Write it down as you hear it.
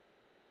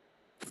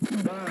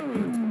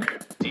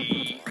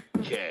BonesDK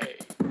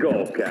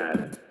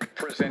Golfcast,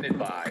 presented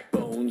by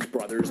Bones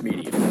Brothers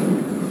Media.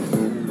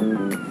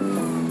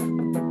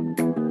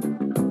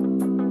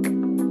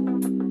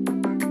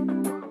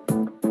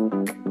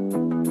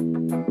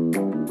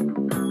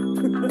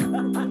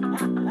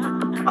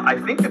 I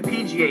think the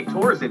PGA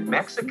Tour is in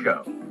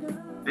Mexico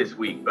this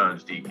week,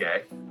 Bones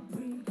DK.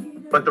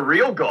 But the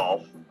real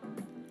golf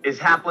is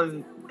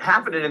happening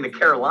in the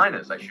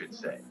Carolinas, I should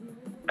say,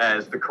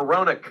 as the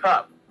Corona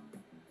Cup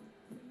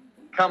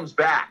comes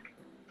back.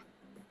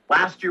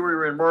 Last year we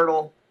were in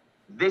Myrtle.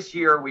 This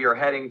year we are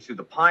heading to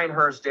the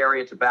Pinehurst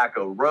area,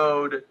 Tobacco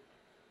Road.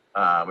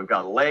 We've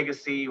got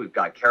Legacy. We've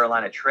got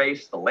Carolina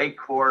Trace, the Lake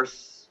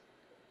Course.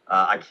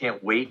 I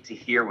can't wait to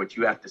hear what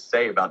you have to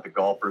say about the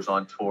golfers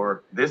on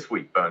tour this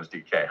week, Bones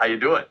DK. How you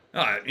doing?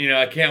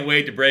 I can't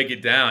wait to break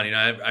it down.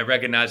 I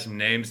recognize some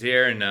names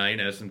here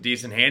and, some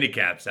decent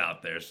handicaps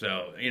out there.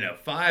 So,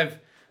 5,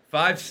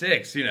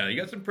 6, you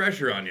got some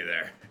pressure on you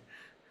there.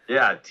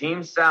 Yeah,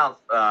 Team South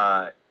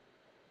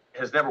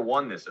has never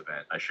won this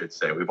event, I should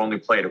say. We've only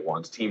played it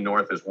once. Team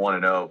North is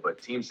 1-0, but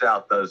Team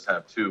South does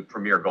have two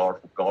premier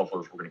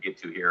golfers we're going to get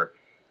to here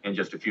in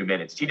just a few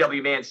minutes.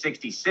 TW Man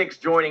 66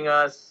 joining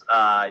us.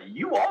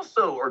 You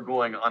also are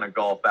going on a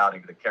golf outing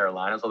to the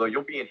Carolinas, although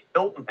you'll be in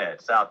Hilton Head,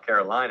 South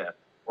Carolina.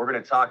 We're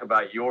going to talk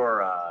about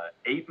your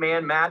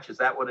 8-man match. Is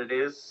that what it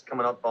is?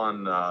 Coming up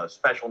on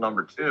special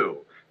number 2.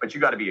 But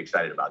you got to be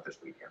excited about this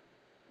weekend.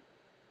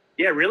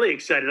 Yeah, really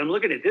excited. I'm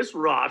looking at this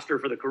roster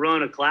for the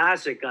Corona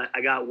Classic.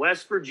 I got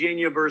West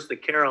Virginia versus the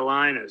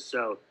Carolinas.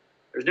 So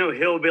there's no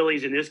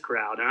hillbillies in this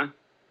crowd, huh?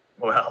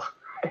 Well,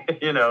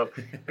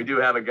 we do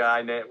have a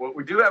guy.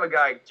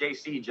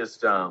 JC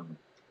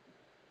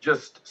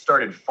just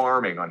started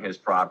farming on his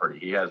property.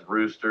 He has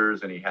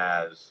roosters and he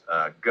has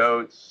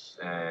goats,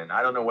 and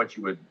I don't know what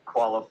you would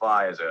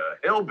qualify as a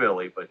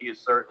hillbilly, but he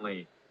is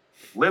certainly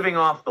living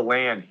off the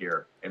land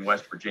here in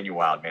West Virginia,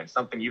 Wildman.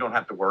 Something you don't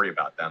have to worry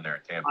about down there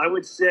in Tampa. I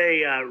would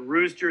say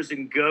roosters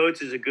and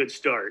goats is a good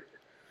start.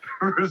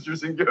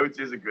 Roosters and goats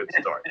is a good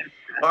start.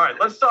 All right,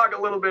 let's talk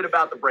a little bit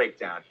about the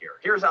breakdown here.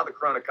 Here's how the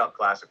Corona Cup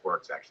Classic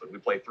works, actually. We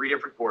play 3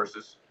 different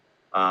courses.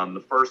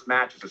 The first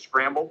match is a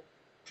scramble,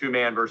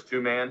 2-man versus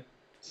 2-man.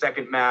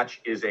 Second match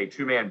is a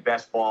 2-man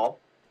best ball.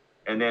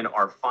 And then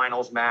our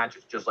finals match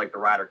is just like the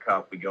Ryder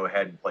Cup. We go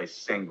ahead and play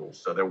singles.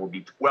 So there will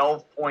be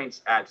 12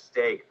 points at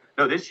stake.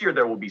 No, this year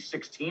there will be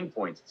 16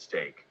 points at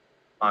stake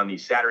on the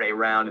Saturday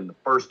round. In the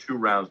first 2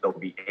 rounds, there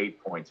will be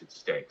 8 points at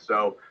stake.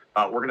 So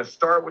we're going to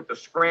start with the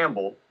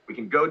scramble. We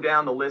can go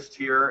down the list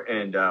here,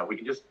 and we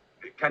can just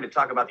kind of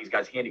talk about these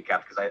guys'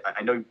 handicaps because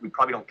I know we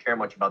probably don't care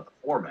much about the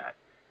format.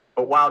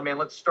 But, Wildman,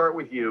 let's start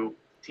with you.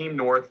 Team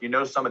North, you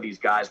know some of these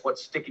guys.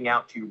 What's sticking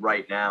out to you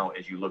right now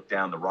as you look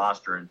down the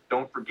roster? And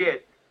don't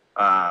forget,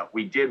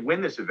 we did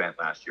win this event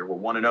last year. We're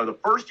 1-0. The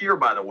first year,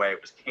 by the way,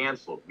 it was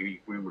canceled.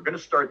 We were going to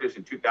start this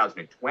in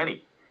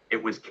 2020.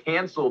 It was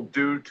canceled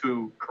due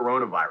to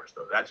coronavirus,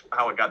 though. That's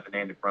how it got the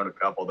name the Corona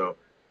Cup, although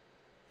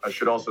I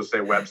should also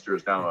say Webster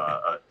is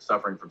now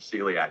suffering from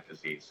celiac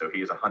disease, so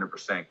he is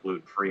 100%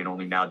 gluten-free and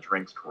only now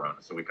drinks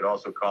Corona. So we could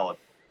also call it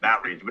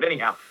that reason. But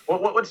anyhow,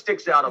 what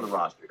sticks out on the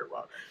roster here,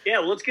 Rob? Yeah,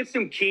 well, let's get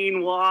some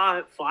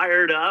quinoa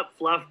fired up,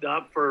 fluffed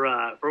up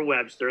for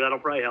Webster. That'll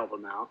probably help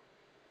him out.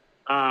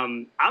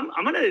 I'm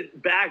going to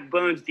back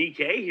Bones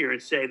DK here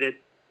and say that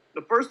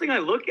the first thing I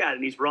look at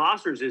in these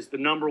rosters is the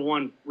number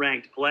 1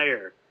 ranked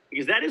player,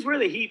 because that is where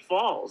the heat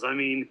falls. I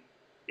mean,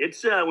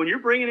 it's when you're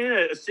bringing in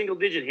a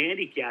single-digit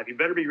handicap, you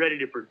better be ready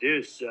to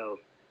produce. So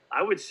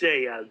I would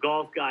say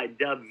golf guy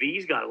Dub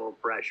V's got a little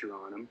pressure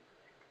on him.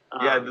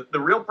 The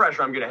real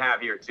pressure I'm going to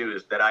have here, too,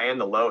 is that I am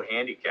the low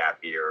handicap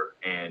here.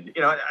 And,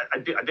 I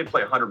did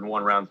play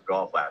 101 rounds of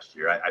golf last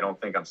year. I don't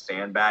think I'm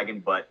sandbagging.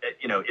 But,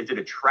 is it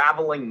a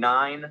traveling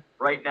 9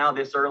 right now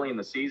this early in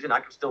the season? I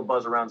can still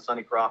buzz around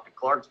Sunnycroft and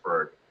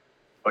Clarksburg.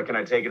 But can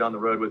I take it on the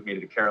road with me to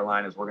the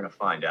Carolinas? We're going to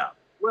find out.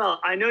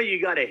 Well, I know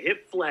you got a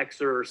hip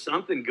flexor or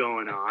something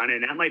going on,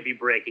 and that might be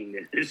breaking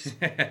news.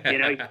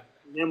 An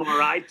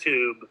MRI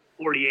tube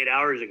 48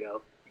 hours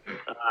ago.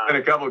 And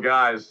a couple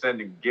guys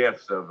sending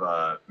gifts of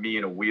me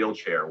in a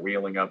wheelchair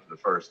wheeling up to the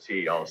first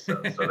tee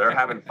also. So they're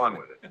having fun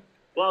with it.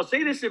 Well, I'll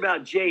say this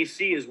about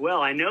JC as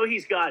well. I know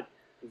he's got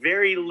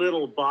very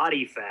little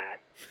body fat.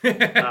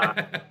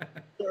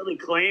 Certainly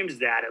claims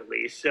that, at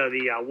least. So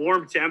the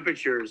warm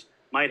temperatures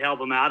might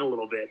help him out a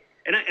little bit.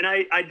 And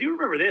I do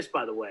remember this,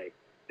 by the way.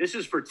 This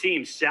is for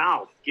Team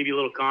South. Give you a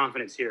little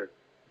confidence here.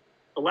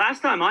 The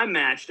last time I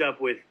matched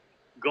up with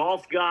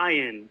Golf Guy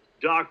and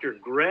Dr.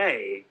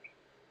 Gray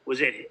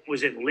was at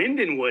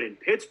Lindenwood in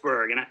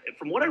Pittsburgh. And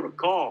from what I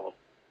recall,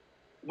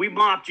 we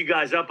mopped you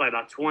guys up by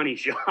about 20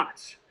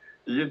 shots.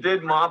 You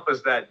did mop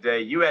us that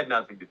day. You had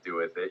nothing to do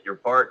with it. Your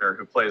partner,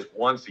 who plays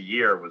once a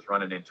year, was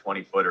running in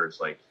 20-footers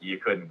like you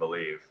couldn't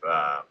believe.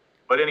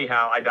 But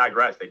anyhow, I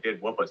digress. They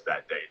did whoop us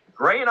that day.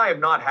 Gray and I have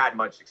not had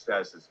much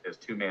success as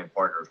 2-man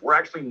partners. We're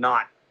actually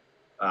not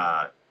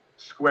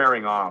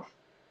squaring off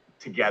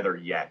together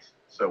yet.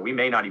 So we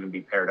may not even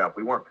be paired up.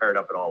 We weren't paired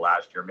up at all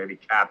last year. Maybe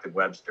Captain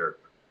Webster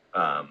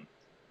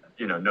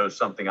knows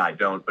something I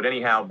don't. But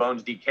anyhow,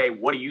 Bones DK,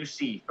 what do you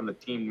see from the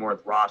Team North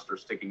roster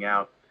sticking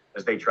out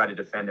as they try to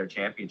defend their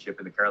championship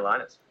in the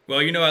Carolinas? Well,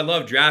 I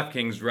love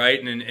DraftKings,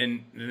 right?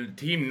 And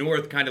Team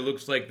North kind of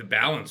looks like the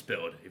balance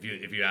build, if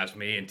you ask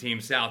me, and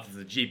Team South is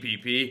the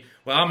GPP.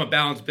 Well, I'm a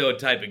balance build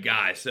type of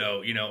guy,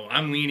 so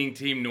I'm leaning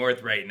Team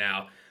North right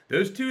now.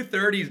 Those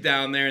 230s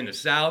down there in the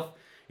South,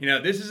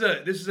 this is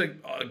a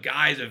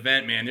guys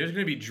event, man. There's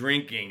going to be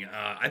drinking.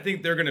 I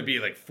think they're going to be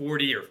like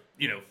 40 or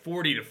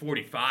 40 to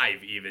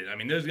 45 even. I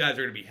mean, those guys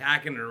are going to be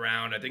hacking it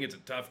around. I think it's a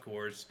tough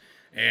course.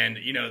 And,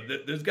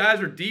 those guys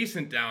are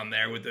decent down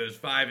there with those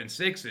 5 and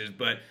 6s,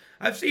 but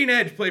I've seen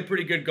Edge play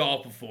pretty good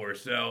golf before.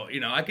 So,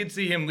 I could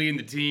see him leading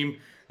the team.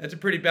 That's a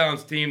pretty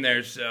balanced team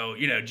there. So,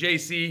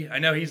 JC, I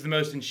know he's the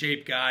most in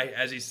shape guy,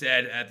 as he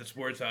said at the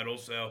Sports Huddle.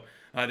 So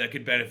that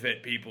could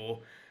benefit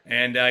people.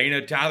 And,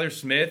 Tyler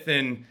Smith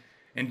and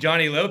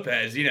Johnny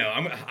Lopez,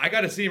 I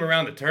got to see him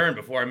around the turn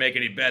before I make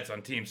any bets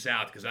on Team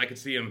South because I could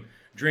see him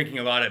drinking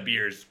a lot of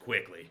beers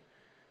quickly.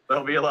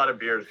 There'll be a lot of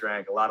beers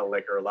drank, a lot of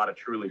liquor, a lot of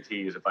Truly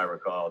Teas, if I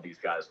recall. These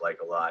guys like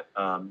a lot.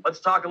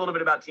 Let's talk a little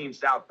bit about Team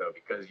South, though,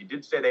 because you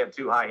did say they have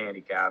 2 high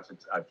handicaps.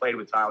 I played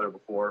with Tyler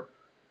before.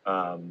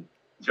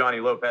 Johnny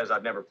Lopez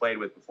I've never played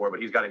with before,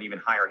 but he's got an even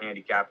higher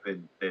handicap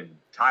than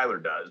Tyler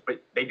does.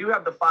 But they do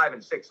have the 5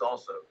 and 6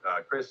 also.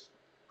 Chris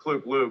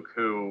Luke,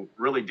 who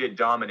really did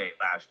dominate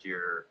last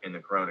year in the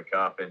Corona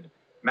Cup, and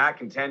Matt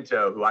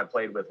Contento, who I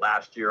played with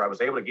last year, I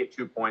was able to get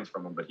 2 points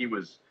from him, but he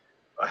was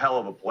a hell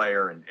of a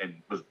player and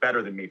was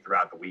better than me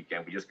throughout the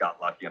weekend. We just got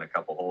lucky on a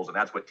couple holes, and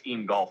that's what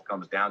team golf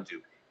comes down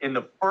to. In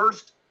the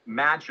first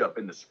matchup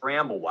in the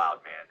Scramble,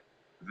 Wildman,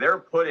 they're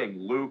putting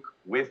Luke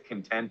with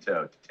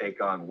Contento to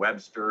take on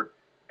Webster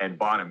and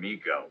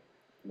Bonamico.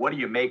 What do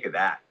you make of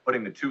that?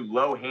 Putting the 2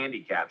 low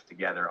handicaps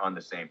together on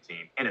the same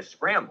team in a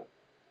Scramble.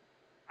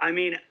 I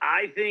mean,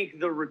 I think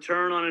the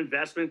return on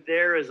investment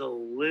there is a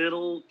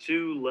little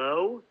too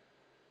low.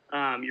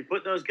 You're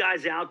putting those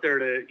guys out there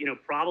to,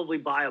 probably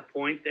buy a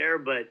point there.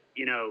 But,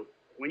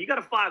 when you got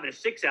a 5 and a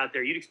 6 out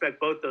there, you'd expect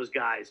both those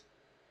guys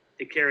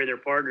to carry their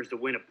partners to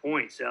win a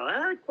point. So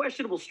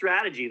questionable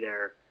strategy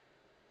there.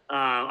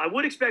 I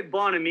would expect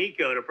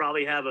Bonamico to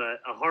probably have a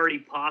hearty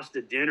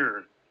pasta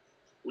dinner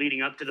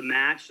leading up to the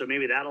match. So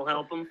maybe that'll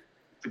help him.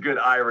 It's a good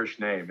Irish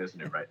name, isn't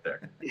it, right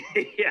there?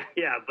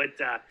 yeah. But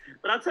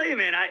I'll tell you,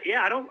 man,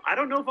 I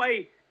don't know if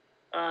I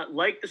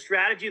like the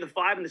strategy of the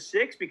 5 and the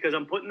 6 because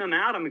I'm putting them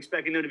out. I'm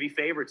expecting them to be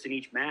favorites in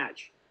each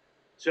match.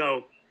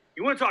 So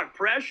you want to talk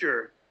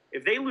pressure?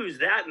 If they lose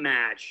that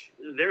match,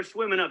 they're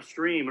swimming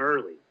upstream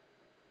early.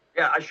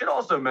 Yeah, I should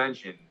also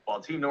mention,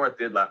 while Team North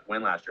did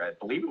win last year, I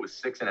believe it was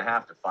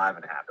 6.5 to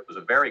 5.5. It was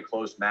a very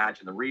close match,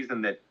 and the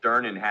reason that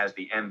Durnan has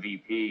the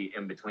MVP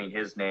in between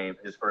his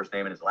first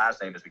name and his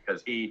last name is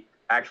because he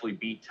actually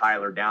beat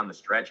Tyler down the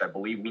stretch. I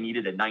believe we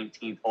needed a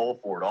 19th hole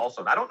for it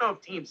also. And I don't know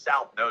if Team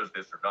South knows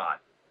this or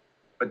not,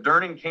 but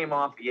Durnan came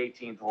off the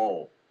 18th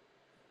hole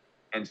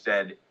and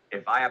said,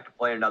 if I have to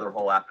play another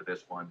hole after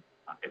this one,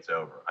 it's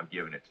over. I'm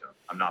giving it to him.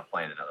 I'm not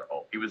playing another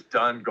hole. He was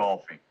done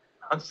golfing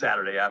on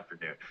Saturday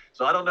afternoon.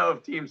 So I don't know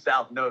if Team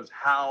South knows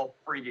how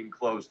freaking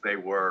close they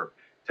were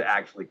to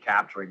actually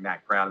capturing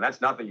that crown. And that's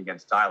nothing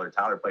against Tyler.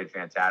 Tyler played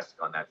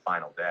fantastic on that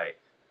final day.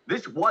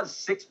 This was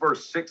 6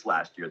 versus 6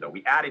 last year, though.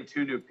 We added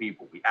 2 new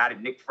people. We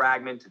added Nick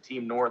Fragman to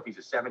Team North. He's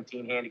a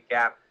 17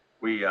 handicap.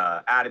 We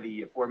added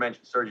the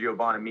aforementioned Sergio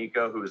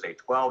Bonamico, who is a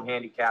 12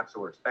 handicap, so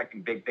we're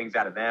expecting big things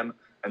out of them.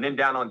 And then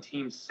down on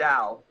Team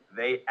South,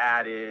 they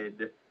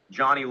added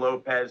Johnny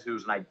Lopez,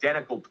 who's an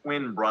identical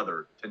twin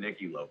brother to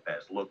Nicky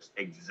Lopez. Looks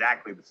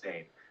exactly the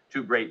same.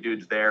 2 great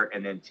dudes there.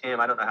 And then Tim,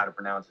 I don't know how to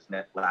pronounce his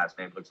last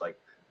name. Looks like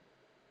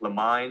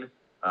Lamine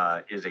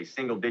is a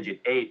single-digit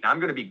 8. And I'm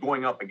going to be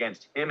going up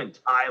against him and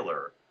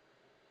Tyler.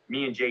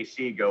 Me and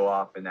JC go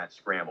off in that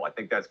scramble. I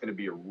think that's going to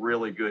be a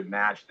really good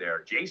match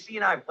there. JC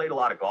and I played a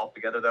lot of golf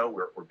together, though.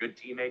 We're good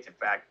teammates. In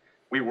fact,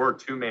 we were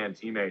 2-man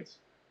teammates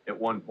at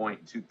one point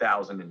in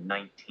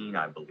 2019,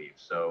 I believe.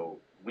 So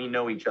we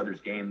know each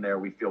other's game there.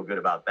 We feel good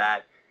about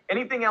that.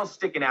 Anything else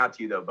sticking out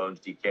to you, though,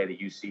 Bones DK,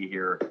 that you see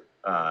here?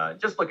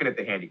 Just looking at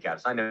the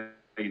handicaps. I know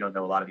you don't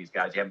know a lot of these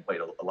guys. You haven't played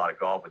a lot of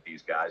golf with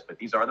these guys, but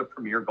these are the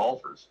premier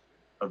golfers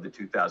of the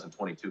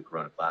 2022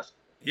 Corona Classic.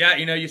 Yeah,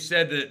 you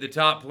said that the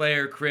top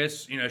player,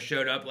 Chris,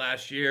 showed up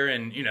last year,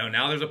 and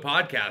now there's a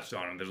podcast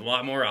on him. There's a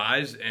lot more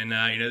eyes, and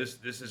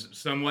this is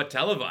somewhat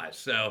televised.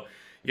 So,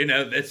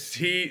 let's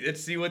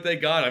see what they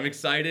got. I'm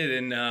excited,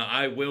 and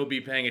I will be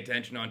paying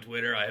attention on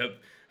Twitter. I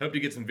hope to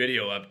get some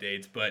video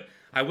updates. But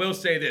I will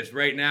say this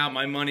right now: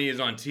 my money is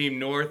on Team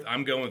North.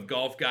 I'm going with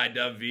Golf Guy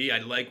Dub V. I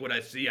like what I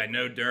see. I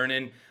know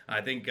Durnan. I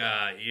think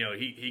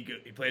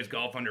he plays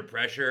golf under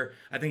pressure.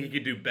 I think he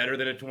could do better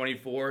than a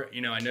 24.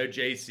 I know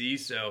JC,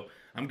 so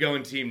I'm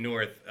going Team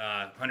North.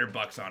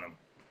 $100 on him.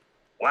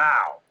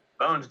 Wow,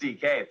 Bones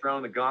DK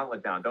throwing the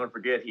gauntlet down. Don't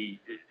forget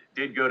he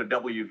did go to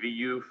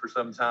WVU for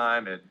some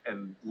time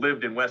and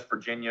lived in West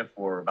Virginia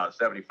for about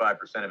 75%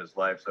 of his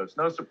life. So it's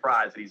no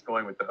surprise that he's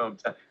going with the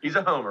hometown. He's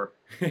a homer.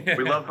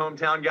 We love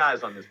hometown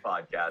guys on this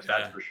podcast,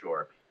 that's for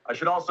sure. I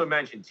should also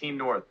mention Team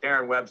North,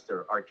 Darren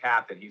Webster, our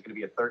captain. He's going to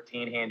be a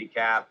 13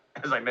 handicap.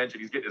 As I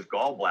mentioned, he's getting his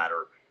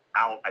gallbladder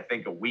out, I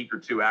think, a week or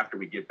two after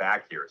we get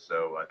back here.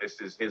 So this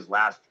is his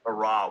last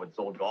hurrah with his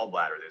old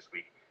gallbladder this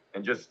week,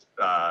 and just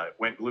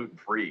went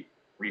gluten-free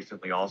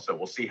recently also.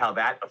 We'll see how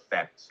that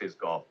affects his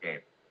golf game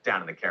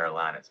down in the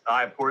Carolinas.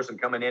 I, of course, am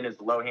coming in as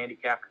the low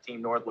handicap for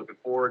Team North. Looking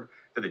forward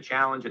to the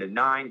challenge at a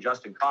 9.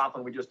 Justin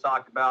Coughlin, we just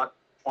talked about.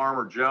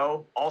 Farmer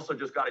Joe also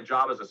just got a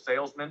job as a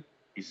salesman.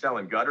 He's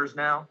selling gutters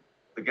now.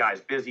 The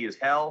guy's busy as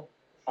hell,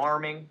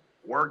 farming,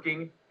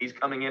 working. He's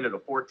coming in at a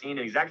 14, and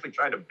he's actually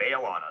trying to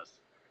bail on us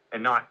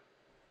and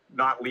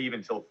not leave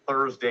until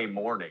Thursday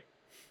morning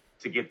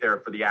to get there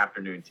for the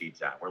afternoon tee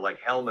time. We're like,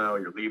 hell no,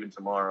 you're leaving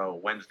tomorrow,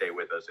 Wednesday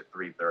with us at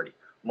 3:30.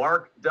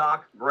 Mark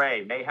Doc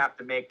Gray may have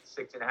to make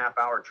the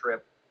 6.5-hour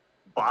trip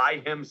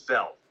by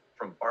himself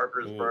from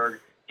Parkersburg. Ooh.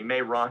 He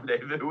may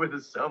rendezvous with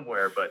us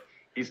somewhere, but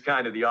he's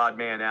kind of the odd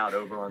man out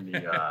over on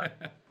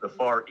the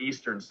far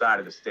eastern side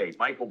of the state.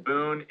 Michael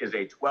Boone is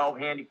a 12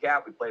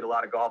 handicap. We played a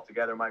lot of golf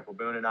together, Michael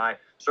Boone and I.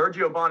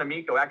 Sergio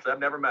Bonamico, actually, I've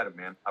never met him,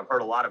 man. I've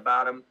heard a lot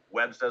about him.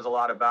 Webb says a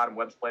lot about him.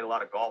 Webb's played a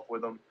lot of golf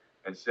with him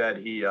and said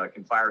he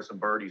can fire some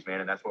birdies, man,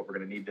 and that's what we're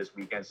going to need this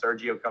weekend.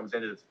 Sergio comes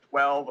in at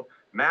 12.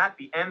 Matt,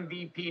 the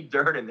MVP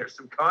Durden, there's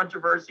some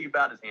controversy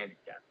about his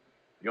handicap.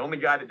 The only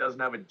guy that doesn't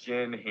have a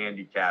gin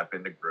handicap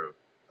in the group.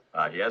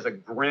 He has a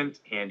Grint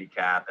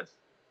handicap. That's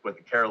what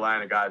the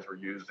Carolina guys were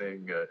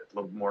using. It's a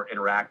little more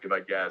interactive, I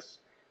guess.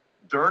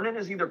 Durnan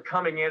is either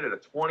coming in at a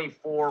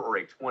 24 or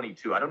a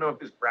 22. I don't know if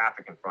this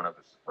graphic in front of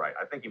us is right.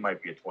 I think he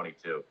might be a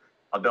 22.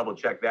 I'll double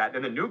check that.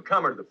 And the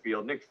newcomer to the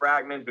field, Nick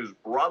Fragman, whose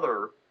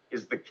brother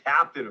is the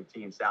captain of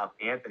Team South,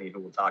 Anthony, who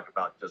we'll talk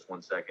about in just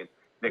one second.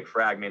 Nick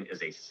Fragman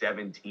is a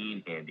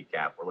 17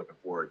 handicap. We're looking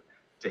forward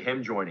to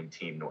him joining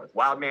Team North.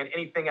 Wildman,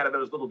 anything out of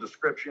those little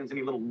descriptions,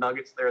 any little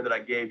nuggets there that I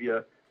gave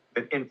you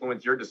that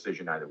influenced your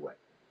decision either way?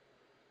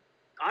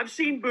 I've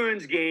seen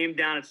Boone's game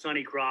down at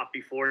Sunnycroft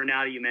before.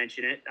 Now that you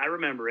mention it, I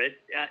remember it.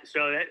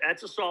 So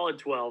that's a solid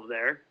 12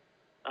 there.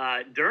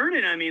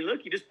 Durnan, I mean,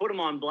 look, you just put him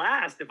on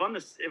blast. If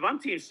I'm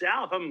Team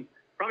South, I'm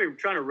probably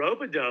trying to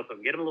rope-a-dope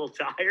him, get him a little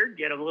tired,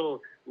 get him a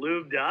little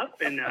lubed up,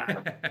 and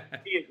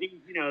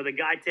the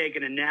guy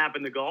taking a nap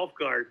in the golf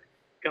cart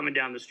coming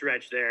down the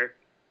stretch there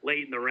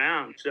late in the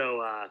round.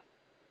 So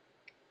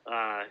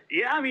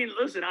yeah, I mean,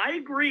 listen, I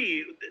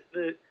agree.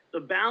 The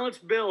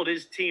balanced build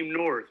is Team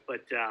North,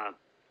 but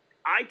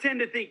I tend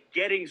to think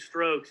getting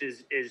strokes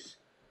is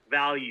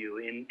value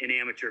in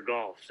amateur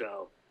golf.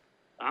 So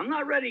I'm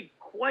not ready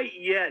quite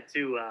yet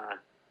to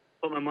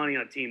put my money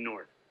on Team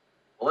North.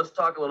 Well, let's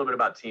talk a little bit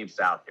about Team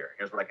South here.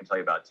 Here's what I can tell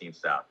you about Team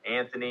South.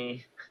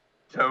 Anthony,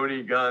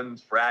 Tony,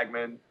 Guns,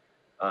 Fragman.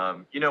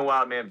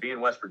 Wildman, being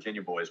West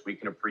Virginia boys, we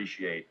can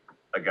appreciate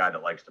a guy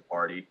that likes to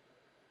party.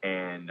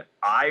 And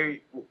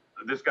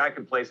this guy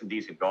can play some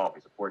decent golf.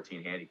 He's a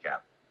 14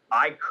 handicap.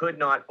 I could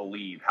not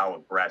believe how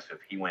aggressive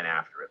he went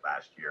after it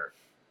last year.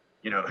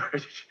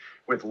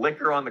 With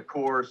liquor on the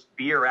course,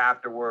 beer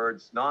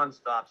afterwards,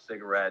 nonstop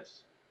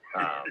cigarettes.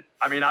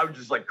 I mean, I was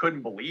just like,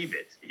 couldn't believe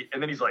it.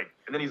 And then he's like,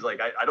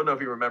 I don't know if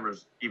he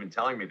remembers even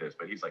telling me this,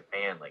 but he's like,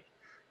 man, like,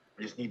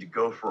 I just need to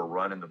go for a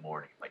run in the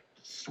morning, like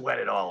sweat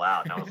it all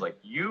out. And I was like,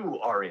 you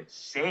are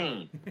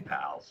insane,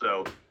 pal.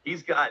 So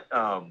he's got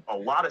a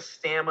lot of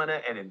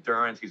stamina and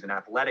endurance. He's an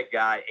athletic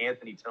guy.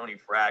 Anthony Tony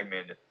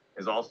Fragman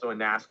is also a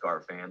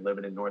NASCAR fan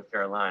living in North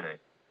Carolina.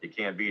 You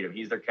can't beat him.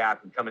 He's their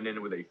captain coming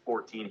in with a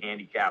 14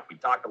 handicap. We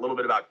talked a little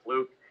bit about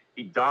Fluke.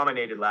 He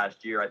dominated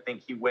last year. I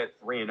think he went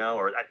 3-0,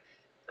 or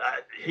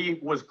he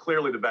was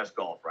clearly the best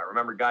golfer. I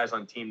remember guys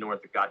on Team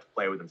North that got to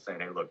play with him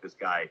saying, hey, look, this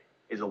guy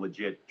is a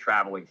legit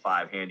traveling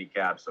 5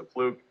 handicap. So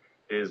Fluke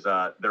is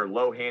their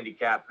low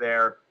handicap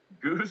there.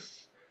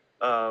 Goose,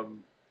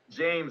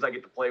 James, I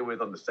get to play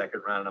with on the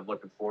second round, and I'm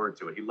looking forward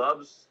to it. He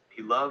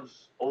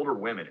loves older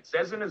women. It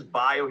says in his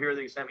bio here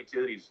that he sent me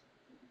to that he's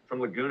from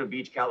Laguna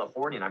Beach,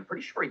 California, and I'm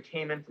pretty sure he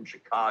came in from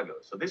Chicago.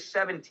 So this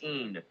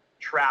 17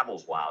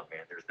 travels wild, man.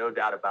 There's no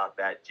doubt about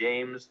that.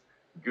 James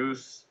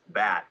Goose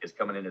Bat is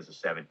coming in as a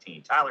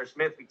 17. Tyler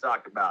Smith, we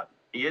talked about.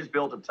 He is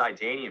built of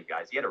titanium,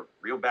 guys. He had a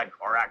real bad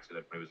car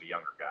accident when he was a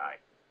younger guy.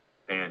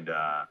 And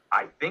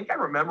I think I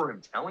remember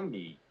him telling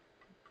me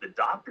the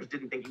doctors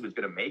didn't think he was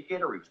going to make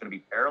it, or he was going to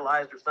be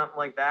paralyzed or something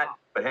like that.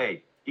 But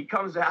hey, he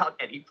comes out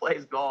and he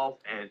plays golf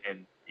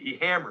and he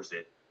hammers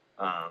it.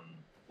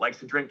 Likes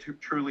to drink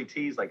Truly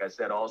teas, like I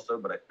said also.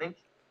 But I think,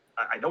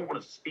 I don't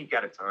want to speak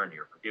out of turn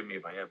here. Forgive me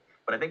if I am.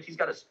 But I think he's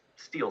got a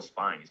steel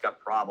spine. He's got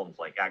problems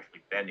like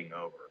actually bending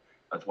over.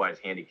 That's why his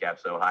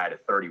handicap's so high at a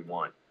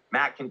 31.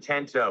 Matt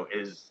Contento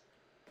is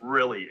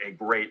really a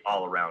great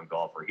all-around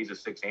golfer. He's a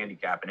 6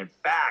 handicap. And in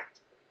fact,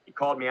 he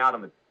called me out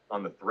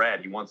on the thread.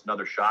 He wants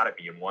another shot at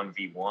me in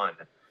 1v1.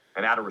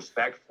 And out of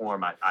respect for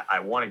him, I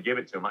want to give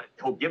it to him.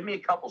 He'll give me a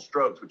couple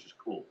strokes, which is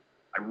cool.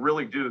 I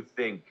really do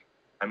think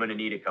I'm going to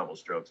need a couple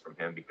strokes from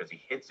him because he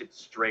hits it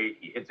straight.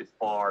 He hits it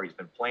far. He's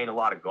been playing a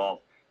lot of golf.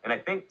 And I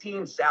think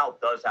Team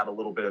South does have a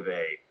little bit of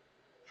a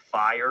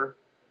fire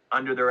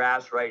under their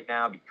ass right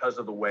now because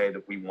of the way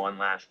that we won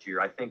last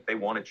year. I think they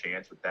want a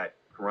chance with that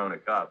Corona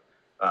Cup.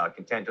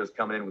 Contento's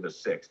coming in with a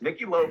 6.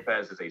 Nicky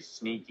Lopez is a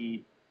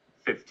sneaky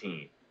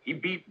 15. He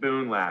beat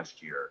Boone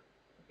last year,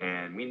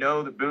 and we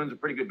know that Boone's a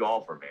pretty good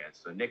golfer, man.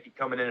 So Nicky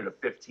coming in at a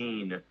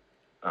 15,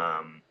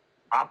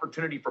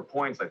 opportunity for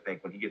points, I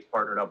think, when he gets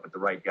partnered up with the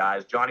right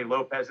guys. Johnny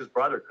Lopez, his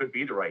brother, could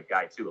be the right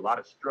guy, too. A lot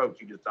of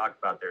strokes you just talked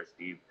about there,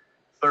 Steve.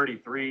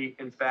 33,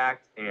 in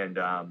fact, and,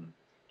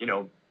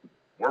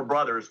 we're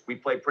brothers. We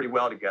play pretty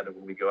well together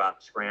when we go out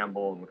and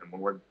scramble and when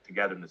we're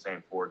together in the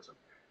same foursome.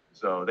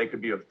 So they could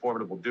be a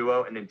formidable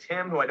duo. And then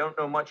Tim, who I don't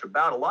know much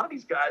about. A lot of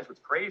these guys, what's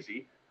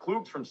crazy,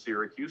 Klug's from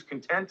Syracuse,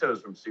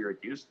 Contento's from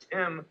Syracuse,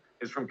 Tim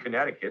is from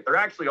Connecticut. They're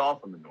actually all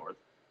from the north.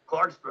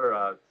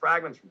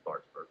 Fragment's from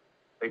Clarksburg.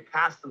 They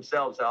pass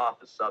themselves off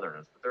as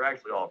Southerners, but they're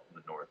actually all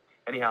from the north.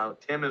 Anyhow,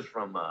 Tim is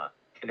from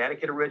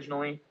Connecticut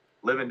originally,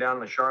 living down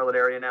in the Charlotte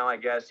area now, I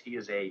guess. He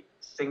is a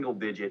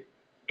single-digit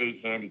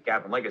 8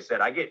 handicap. And like I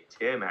said, I get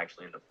Tim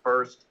actually in the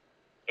first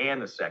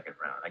and the second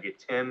round. I get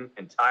Tim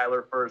and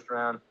Tyler first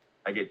round.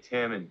 I get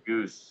Tim and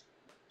Goose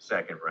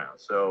second round.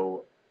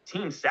 So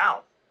Team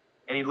South,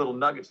 any little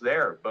nuggets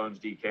there, Bones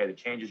DK, that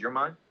changes your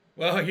mind?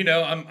 Well,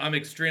 I'm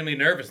extremely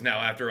nervous now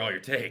after all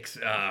your takes.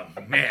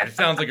 Man, it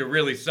sounds like a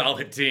really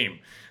solid team.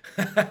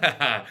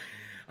 So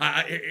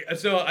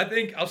I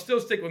think I'll still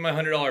stick with my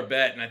 $100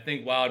 bet, and I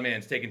think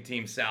Wildman's taking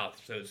Team South.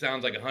 So it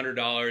sounds like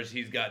 $100.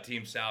 He's got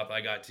Team South.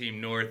 I got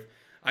Team North.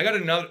 I got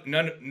another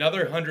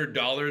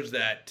 $100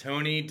 that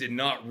Tony did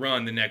not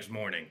run the next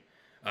morning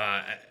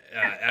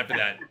after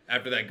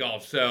that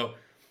golf. So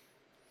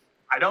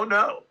I don't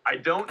know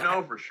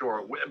for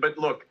sure. But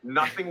look,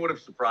 nothing would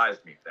have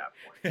surprised me at that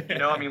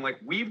point.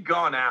 We've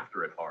gone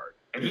after it hard.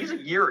 And he's a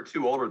year or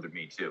two older than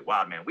me, too.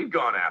 Wow, man, we've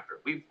gone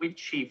after it. We've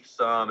chiefed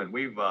some, and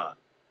we've,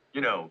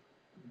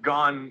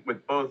 gone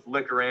with both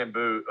liquor and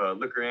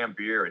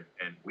beer,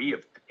 and we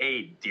have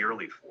paid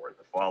dearly for it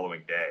the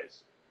following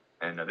days.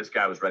 And this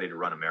guy was ready to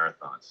run a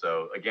marathon.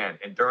 So, again,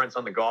 endurance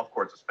on the golf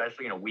course,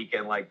 especially in a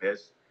weekend like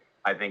this,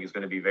 I think is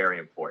going to be very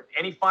important.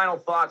 Any final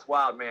thoughts,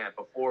 Wildman,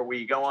 before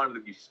we go on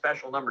to the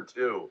special number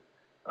 2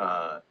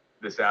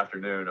 this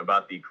afternoon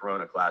about the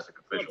Corona Classic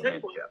official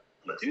handicap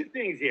list? 2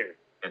 things here.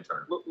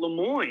 Intern.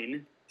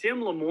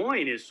 Tim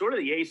Lemoyne is sort of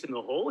the ace in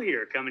the hole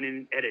here, coming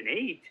in at an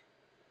 8.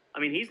 I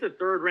mean, he's the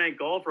third-ranked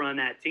golfer on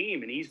that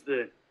team, and he's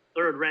the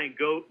third-ranked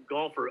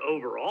golfer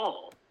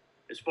overall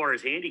as far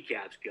as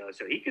handicaps go.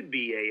 So he could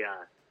be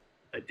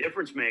a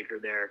difference maker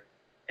there.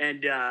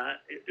 And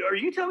are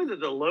you telling me that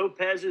the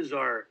Lopez's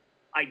are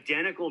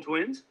identical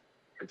twins?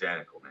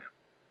 Identical, man.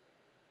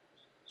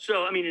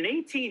 So, I mean, an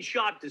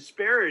 18-shot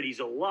disparity is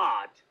a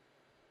lot.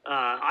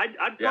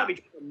 I'd probably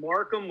try to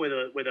mark them with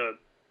a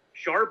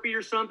Sharpie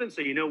or something,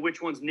 so you know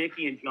which one's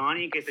Nicky and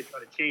Johnny in case they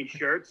try to change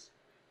shirts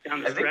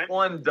down the stretch. I think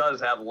one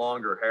does have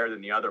longer hair than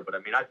the other, but I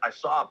mean, I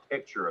saw a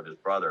picture of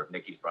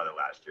Nicky's brother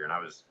last year, and I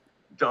was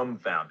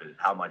dumbfounded at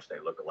how much they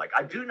look alike.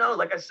 I do know,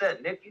 like I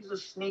said, Nicky's a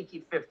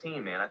sneaky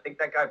 15, man. I think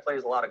that guy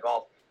plays a lot of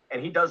golf,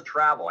 and he does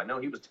travel. I know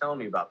he was telling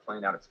me about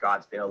playing out at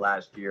Scottsdale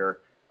last year.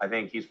 I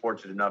think he's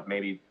fortunate enough,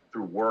 maybe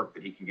through work,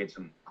 that he can get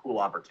some cool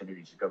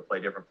opportunities to go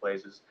play different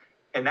places.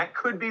 And that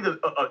could be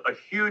a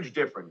huge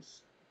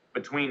difference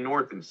between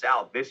North and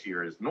South this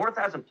year. Is North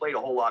hasn't played a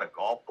whole lot of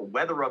golf. The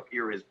weather up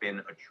here has been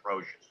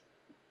atrocious.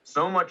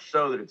 So much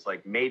so that it's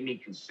made me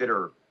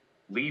consider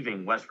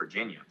leaving West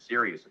Virginia. I'm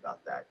serious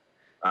about that.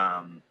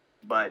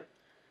 But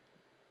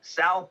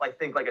South, I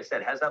think, like I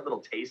said, has that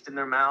little taste in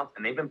their mouth,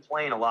 and they've been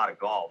playing a lot of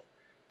golf.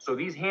 So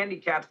these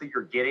handicaps that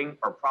you're getting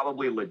are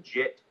probably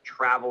legit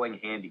traveling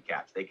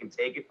handicaps. They can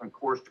take it from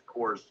course to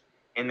course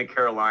in the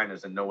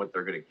Carolinas and know what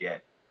they're going to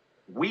get.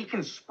 We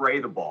can spray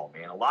the ball,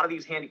 man. A lot of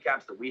these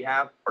handicaps that we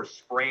have are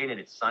spraying it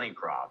at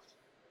Sunnycroft.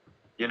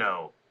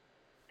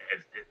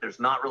 There's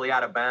not really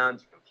out of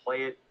bounds. You can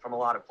play it from a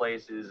lot of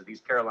places.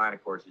 These Carolina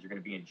courses, you're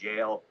going to be in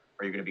jail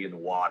or you're going to be in the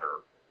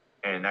water.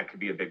 And that could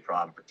be a big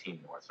problem for Team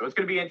North. So it's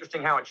going to be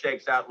interesting how it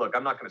shakes out. Look,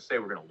 I'm not going to say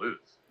we're going to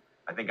lose.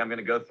 I think I'm going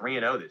to go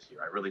 3-0 this year.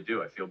 I really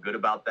do. I feel good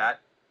about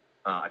that.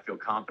 I feel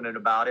confident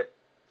about it.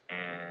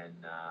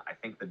 And I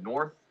think the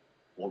North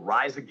will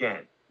rise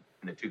again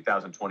in the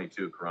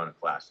 2022 Corona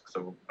Classic.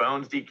 So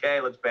Bones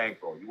DK, let's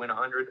bankroll. You win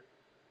 100.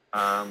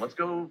 Let's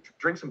go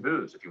drink some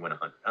booze if you win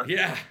 100. Huh?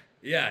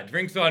 Yeah.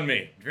 Drinks on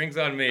me. Drinks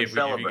on me if you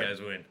guys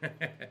win.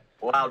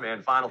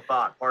 Wildman, final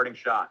thought, parting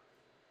shot.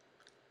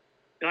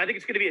 No, I think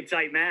it's going to be a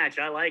tight match.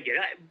 I like it.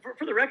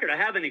 For the record, I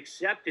haven't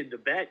accepted the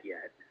bet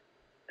yet.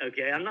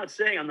 Okay, I'm not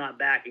saying I'm not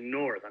backing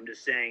North. I'm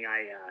just saying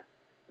I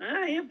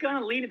am kind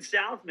of leaning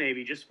South,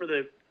 maybe, just for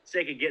the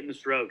sake of getting the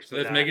strokes. So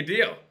let's make a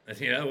deal.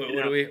 What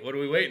are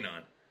we waiting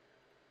on?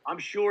 I'm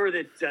sure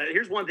that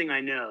here's one thing I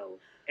know: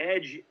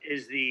 Edge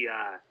is the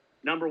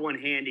number 1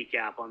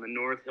 handicap on the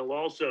North. He'll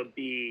also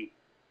be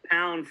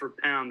pound for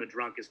pound the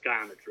drunkest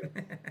guy on the trip.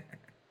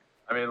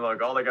 I mean,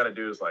 look, all they got to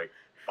do is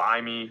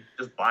buy me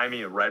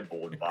a Red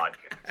Bull and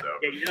vodka. So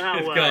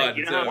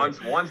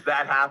once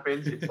that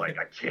happens, it's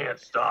I can't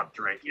stop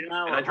drinking.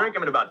 And I drink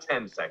them in about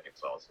 10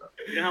 seconds also.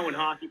 You know how when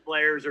hockey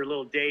players are a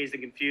little dazed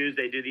and confused,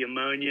 they do the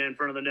ammonia in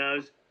front of the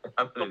nose?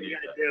 What you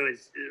got to do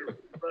is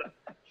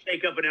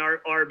shake up an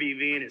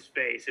RBV in his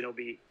face. It'll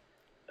be.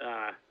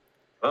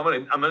 I'm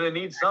gonna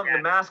need something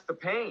to mask the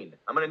pain.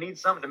 I'm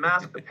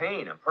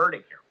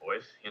hurting here,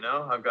 boys. You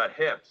know, I've got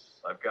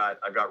hips. I've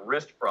got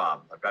wrist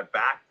problems. I've got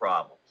back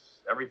problems.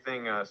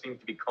 Everything seems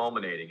to be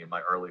culminating in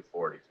my early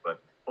 40s.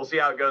 But we'll see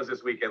how it goes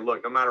this weekend.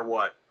 Look, no matter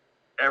what,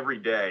 every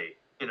day,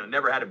 you know,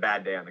 never had a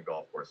bad day on the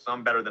golf course.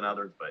 Some better than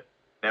others, but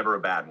never a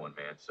bad one,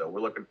 man. So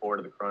we're looking forward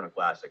to the Corona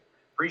Classic.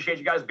 Appreciate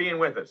you guys being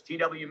with us.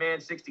 TW Man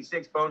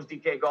 66, Bones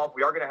DK Golf.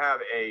 We are going to have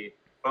a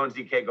Bones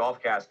DK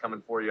Golf Cast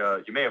coming for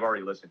you. You may have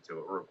already listened to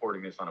it. We're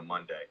recording this on a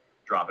Monday,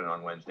 dropping it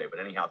on Wednesday. But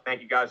anyhow,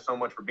 thank you guys so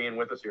much for being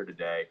with us here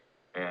today.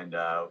 And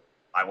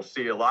I will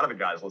see a lot of the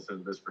guys listening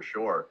to this for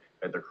sure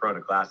at the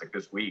Corona Classic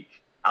this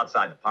week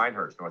outside the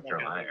Pinehurst, North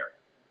Carolina area.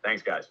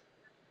 Thanks, guys.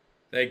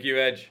 Thank you,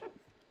 Edge.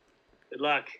 Good luck.